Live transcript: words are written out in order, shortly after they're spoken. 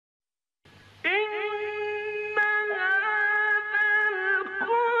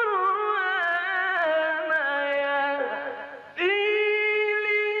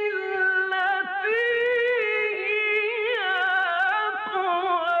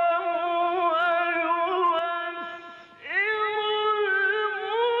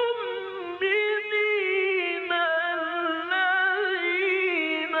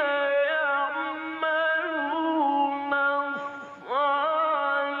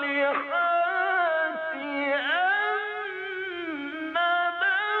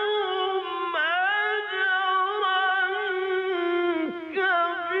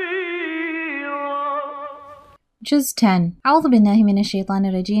Juz 10. A'udhu billahi minash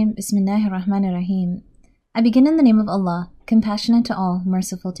shaitanir rajim. Bismillahir rahmanir rahim. I begin in the name of Allah, compassionate to all,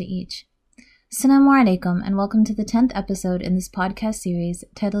 merciful to each. Assalamu alaikum, and welcome to the 10th episode in this podcast series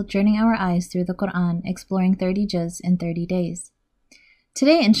titled Journeying Our Eyes Through the Qur'an, exploring 30 Juz in 30 days.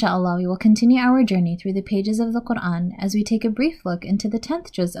 Today, inshallah, we will continue our journey through the pages of the Qur'an as we take a brief look into the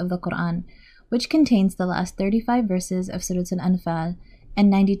 10th Juz of the Qur'an, which contains the last 35 verses of Surah Al-Anfal and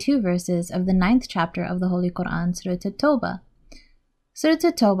 92 verses of the 9th chapter of the Holy Qur'an, Surah At-Tawbah. Surah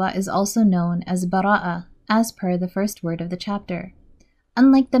At-Tawbah is also known as Bara'ah, as per the first word of the chapter.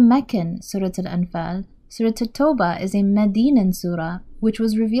 Unlike the Meccan Surah Al-Anfal, Surah At-Tawbah is a Medinan surah which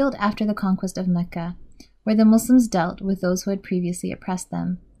was revealed after the conquest of Mecca, where the Muslims dealt with those who had previously oppressed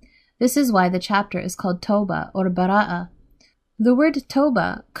them. This is why the chapter is called Tawbah or Bara'ah. The word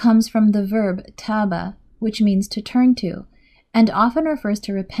Tawbah comes from the verb taba, which means to turn to, and often refers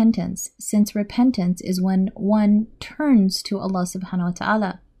to repentance, since repentance is when one turns to Allah subhanahu wa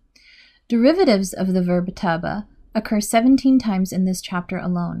ta'ala. Derivatives of the verb taba occur 17 times in this chapter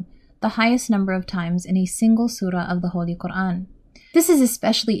alone, the highest number of times in a single surah of the Holy Qur'an. This is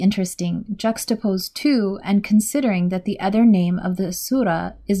especially interesting, juxtaposed to and considering that the other name of the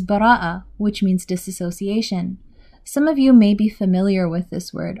surah is Bara'ah, which means disassociation. Some of you may be familiar with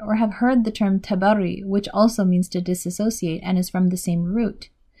this word or have heard the term tabarri, which also means to disassociate and is from the same root.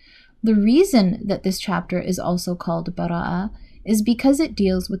 The reason that this chapter is also called Bara'ah is because it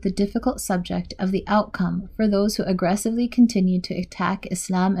deals with the difficult subject of the outcome for those who aggressively continue to attack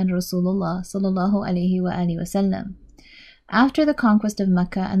Islam and Rasulullah sallallahu alaihi wasallam. After the conquest of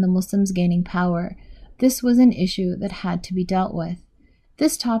Mecca and the Muslims gaining power, this was an issue that had to be dealt with.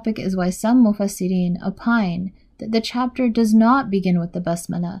 This topic is why some Mufassirin opine that the chapter does not begin with the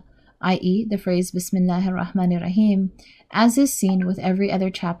Basmalah, i.e. the phrase Bismillahir Rahmanir Rahim, as is seen with every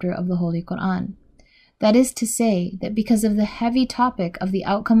other chapter of the Holy Qur'an. That is to say that because of the heavy topic of the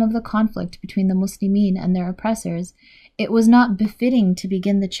outcome of the conflict between the Muslimin and their oppressors, it was not befitting to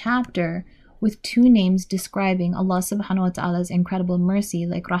begin the chapter with two names describing Allah subhanahu wa ta'ala's incredible mercy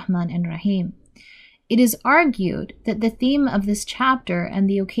like Rahman and Rahim. It is argued that the theme of this chapter and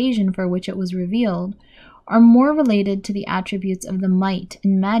the occasion for which it was revealed are more related to the attributes of the might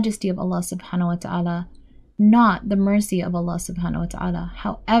and majesty of Allah subhanahu wa ta'ala, not the mercy of Allah subhanahu wa ta'ala.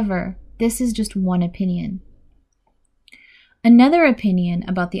 However, this is just one opinion. Another opinion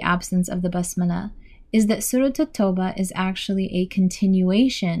about the absence of the Basmalah is that Surah At-Tawbah is actually a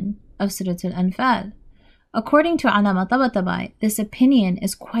continuation of Surah Al-Anfal. According to Alama Tabatabai, this opinion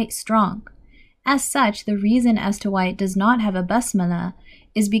is quite strong. As such, the reason as to why it does not have a Basmalah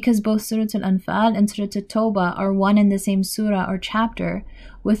is because both Surah Al-Anfal and Surah At-Tawbah are one and the same surah or chapter,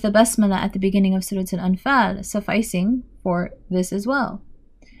 with the Basmalah at the beginning of Surah Al-Anfal sufficing for this as well.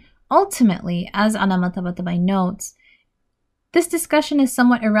 Ultimately, as Alama Tabatabai notes, this discussion is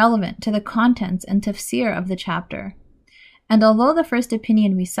somewhat irrelevant to the contents and tafsir of the chapter. And although the first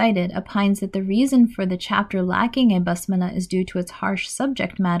opinion we cited opines that the reason for the chapter lacking a Basmalah is due to its harsh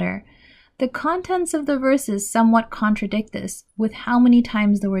subject matter, the contents of the verses somewhat contradict this, with how many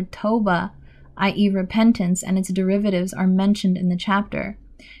times the word Tawbah, i.e. repentance, and its derivatives are mentioned in the chapter.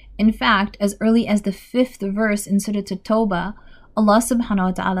 In fact, as early as the 5th verse in Surah At-Tawbah, Allah subhanahu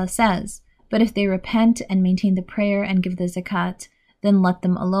wa ta'ala says, "But if they repent and maintain the prayer and give the zakat, then let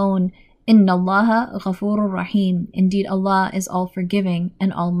them alone. Inna Allaha ghafurur rahim. Indeed, Allah is all forgiving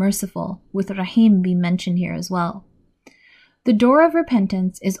and all merciful," with Rahim being mentioned here as well. The door of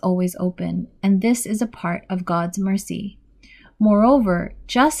repentance is always open, and this is a part of God's mercy. Moreover,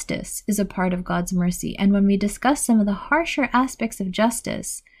 justice is a part of God's mercy, and when we discuss some of the harsher aspects of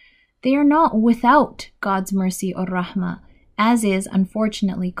justice, they are not without God's mercy or rahmah, as is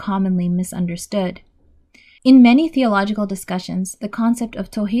unfortunately commonly misunderstood. In many theological discussions, the concept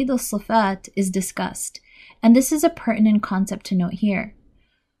of Tawheed al-Sifat is discussed, and this is a pertinent concept to note here.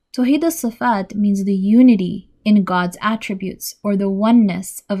 Tawheed al-Sifat means the unity in God's attributes, or the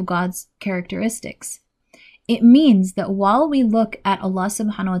oneness of God's characteristics. It means that while we look at Allah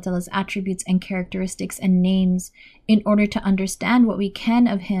subhanahu wa ta'ala's attributes and characteristics and names in order to understand what we can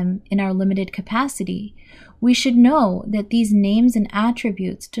of Him in our limited capacity, we should know that these names and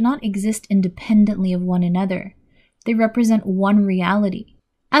attributes do not exist independently of one another. They represent one reality.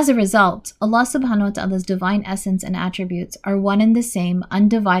 As a result, Allah subhanahu wa ta'ala's divine essence and attributes are one and the same,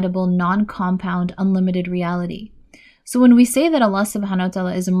 undividable, non-compound, unlimited reality. So when we say that Allah subhanahu wa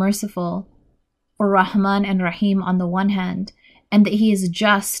ta'ala is merciful, or Rahman and Rahim on the one hand, and that He is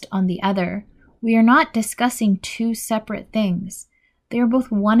just on the other, we are not discussing two separate things. They are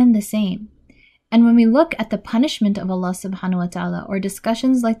both one and the same. And when we look at the punishment of Allah subhanahu wa ta'ala, or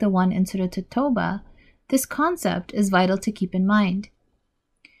discussions like the one in Surah At-Tawbah, This concept is vital to keep in mind.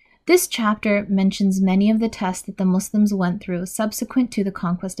 This chapter mentions many of the tests that the Muslims went through subsequent to the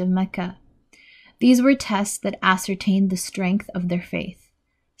conquest of Mecca. These were tests that ascertained the strength of their faith.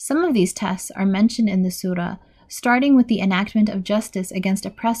 Some of these tests are mentioned in the surah, starting with the enactment of justice against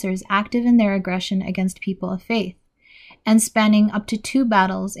oppressors active in their aggression against people of faith, and spanning up to 2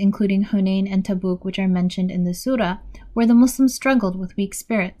 battles, including Hunayn and Tabuk, which are mentioned in the surah, where the Muslims struggled with weak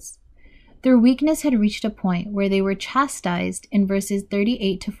spirits. Their weakness had reached a point where they were chastised in verses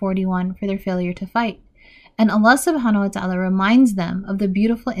 38 to 41 for their failure to fight, and Allah subhanahu wa ta'ala reminds them of the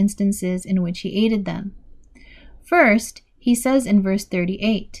beautiful instances in which He aided them. First, He says in verse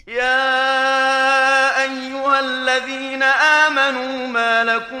 38, يا أيها الذين آمنوا ما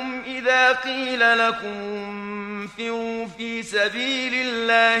لكم إذا قيل لكم انفروا في سبيل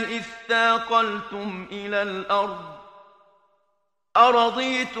الله اثاقلتم إلى الأرض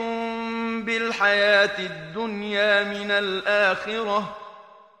أرضيتم بالحياة الدنيا من الآخرة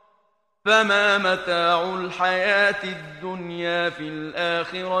فما متاع الحياة الدنيا في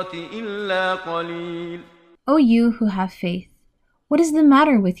الآخرة إلا قليل. O you who have faith, what is the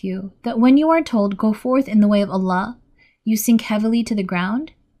matter with you, that when you are told, go forth in the way of Allah, you sink heavily to the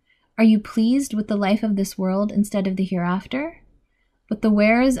ground? Are you pleased with the life of this world instead of the hereafter? But the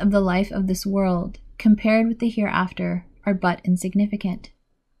wares of the life of this world, compared with the hereafter, are but insignificant.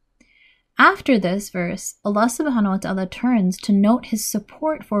 After this verse, Allah subhanahu wa ta'ala turns to note His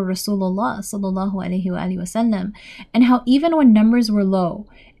support for Rasulullah sallallahu alaihi wasallam, and how even when numbers were low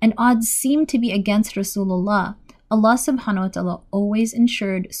and odds seemed to be against Rasulullah, Allah subhanahu wa ta'ala always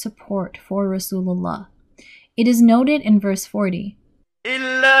ensured support for Rasulullah. It is noted in verse 40,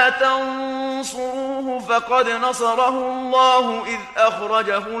 إلا تنصروه فقد نصره الله إذ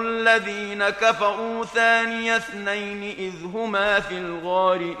أخرجه الذين كفروا ثاني اثنين إذ هما في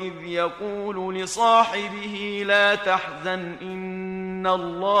الغار إذ يقول لصاحبه لا تحزن إن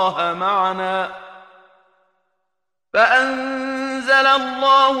الله معنا فأنزل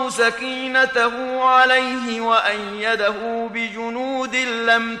الله سكينته عليه وأيده بجنود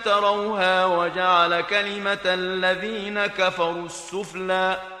لم تروها وجعل كلمة الذين كفروا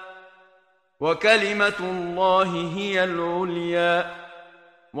السفلى وكلمة الله هي العليا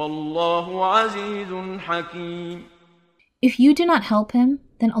والله عزيز حكيم. If you do not help him,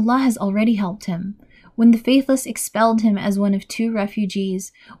 then Allah has already helped him. When the faithless expelled him as one of 2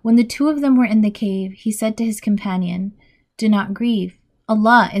 refugees, when the 2 of them were in the cave, he said to his companion, do not grieve,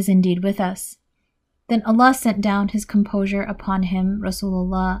 Allah is indeed with us. Then Allah sent down His composure upon him,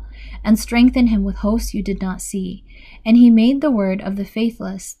 Rasulullah, and strengthened him with hosts you did not see. And He made the word of the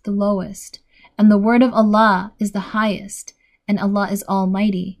faithless the lowest, and the word of Allah is the highest, and Allah is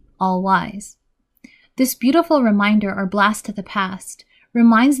Almighty, All-Wise. This beautiful reminder or blast to the past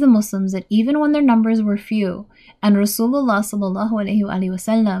reminds the Muslims that even when their numbers were few, and Rasulullah sallallahu alaihi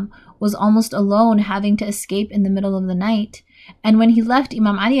wasallam was almost alone, having to escape in the middle of the night, and when he left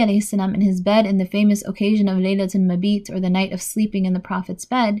Imam Ali alayhi salam in his bed in the famous occasion of Laylatul Mabit, or the night of sleeping in the Prophet's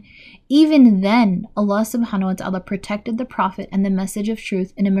bed, even then Allah subhanahu wa ta'ala protected the Prophet and the message of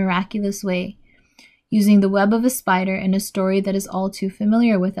truth in a miraculous way, using the web of a spider in a story that is all too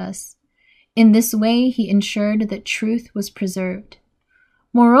familiar with us. In this way, He ensured that truth was preserved.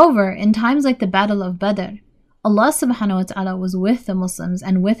 Moreover, in times like the Battle of Badr, Allah subhanahu wa ta'ala was with the Muslims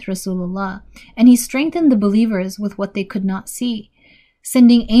and with Rasulullah, and He strengthened the believers with what they could not see,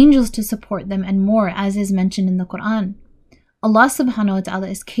 sending angels to support them and more, as is mentioned in the Qur'an. Allah subhanahu wa ta'ala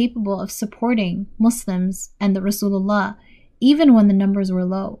is capable of supporting Muslims and the Rasulullah even when the numbers were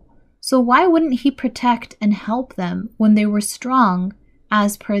low. So why wouldn't He protect and help them when they were strong,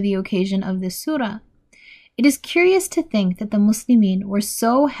 as per the occasion of this surah? It is curious to think that the Muslimin were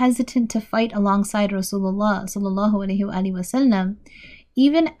so hesitant to fight alongside Rasulullah sallallahu alaihi wasallam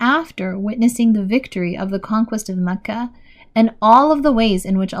even after witnessing the victory of the conquest of Mecca and all of the ways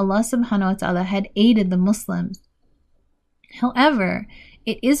in which Allah subhanahu wa ta'ala had aided the Muslims. However,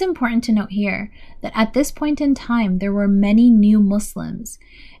 it is important to note here that at this point in time there were many new Muslims,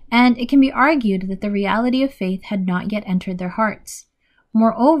 and it can be argued that the reality of faith had not yet entered their hearts.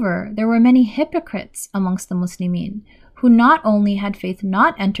 Moreover, there were many hypocrites amongst the Muslimin, who not only had faith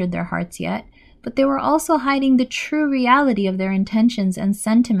not entered their hearts yet, but they were also hiding the true reality of their intentions and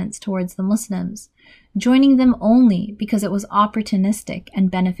sentiments towards the Muslims, joining them only because it was opportunistic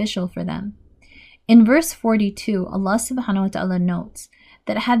and beneficial for them. In verse 42, Allah subhanahu wa ta'ala notes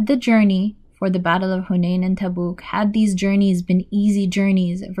that had the journey for the Battle of Hunayn and Tabuk, had these journeys been easy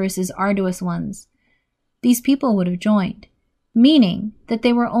journeys versus arduous ones, these people would have joined. Meaning that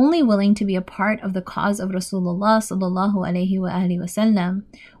they were only willing to be a part of the cause of Rasulullah sallallahu alaihi wasallam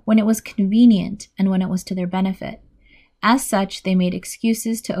when it was convenient and when it was to their benefit. As such, they made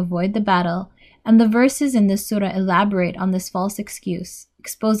excuses to avoid the battle, and the verses in this surah elaborate on this false excuse,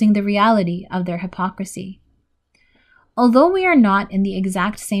 exposing the reality of their hypocrisy. Although we are not in the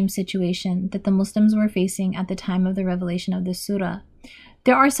exact same situation that the Muslims were facing at the time of the revelation of this surah,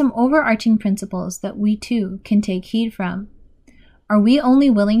 there are some overarching principles that we too can take heed from. Are we only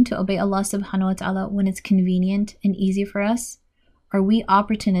willing to obey Allah subhanahu wa ta'ala when it's convenient and easy for us? Are we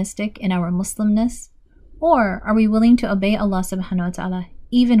opportunistic in our Muslimness? Or are we willing to obey Allah subhanahu wa ta'ala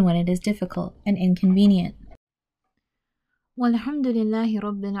even when it is difficult and inconvenient? Walhamdulillahi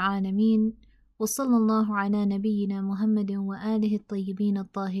Rabbil Alameen. وصلى الله على نبينا محمد وآله الطيبين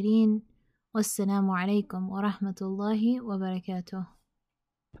الطاهرين والسلام عليكم ورحمة الله وبركاته.